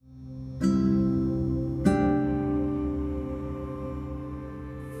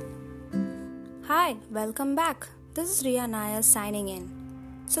Hi, welcome back. This is Rhea signing in.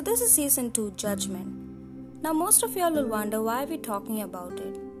 So this is season 2 Judgment. Now most of y'all will wonder why we're talking about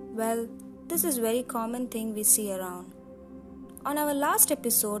it. Well, this is very common thing we see around. On our last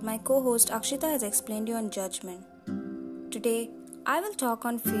episode, my co-host Akshita has explained you on judgment. Today, I will talk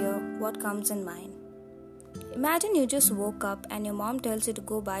on fear, what comes in mind. Imagine you just woke up and your mom tells you to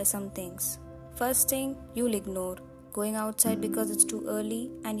go buy some things. First thing, you'll ignore, going outside because it's too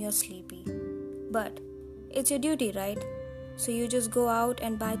early and you're sleepy. But it's your duty, right? So you just go out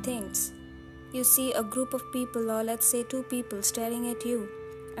and buy things. You see a group of people, or let's say 2 people, staring at you,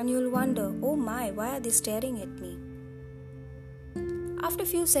 and you'll wonder, oh my, why are they staring at me? After a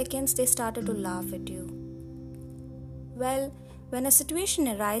few seconds, they started to laugh at you. Well, when a situation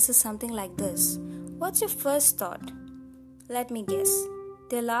arises something like this, what's your first thought? Let me guess.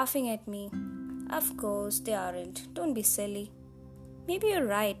 They're laughing at me. Of course, they aren't. Don't be silly. Maybe you're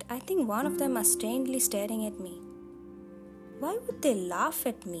right. I think one of them are strangely staring at me. Why would they laugh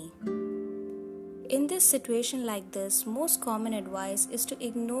at me? In this situation like this, most common advice is to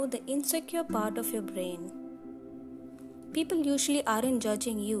ignore the insecure part of your brain. People usually aren't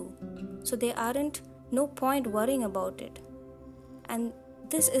judging you, so there aren't no point worrying about it. And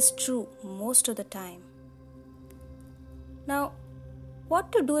this is true most of the time. Now,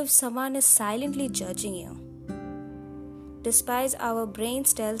 what to do if someone is silently judging you? Despite our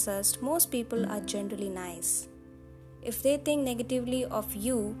brains tells us most people are generally nice. If they think negatively of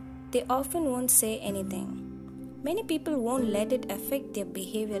you, they often won't say anything. Many people won't let it affect their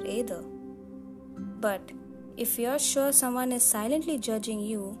behavior either. But if you're sure someone is silently judging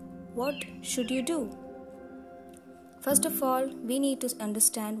you, what should you do? First of all, we need to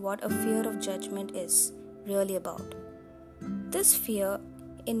understand what a fear of judgment is really about. This fear,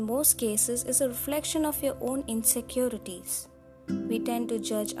 in most cases, is a reflection of your own insecurities. We tend to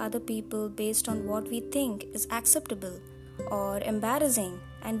judge other people based on what we think is acceptable or embarrassing,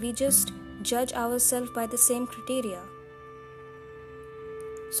 and we just judge ourselves by the same criteria.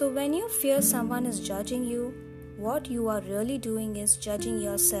 So when you fear someone is judging you, what you are really doing is judging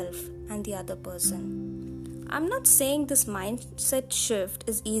yourself and the other person. I'm not saying this mindset shift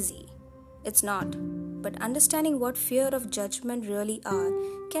is easy. It's not. But understanding what fear of judgment really are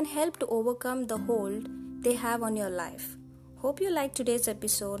can help to overcome the hold they have on your life. Hope you liked today's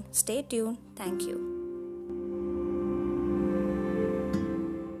episode. Stay tuned. Thank you.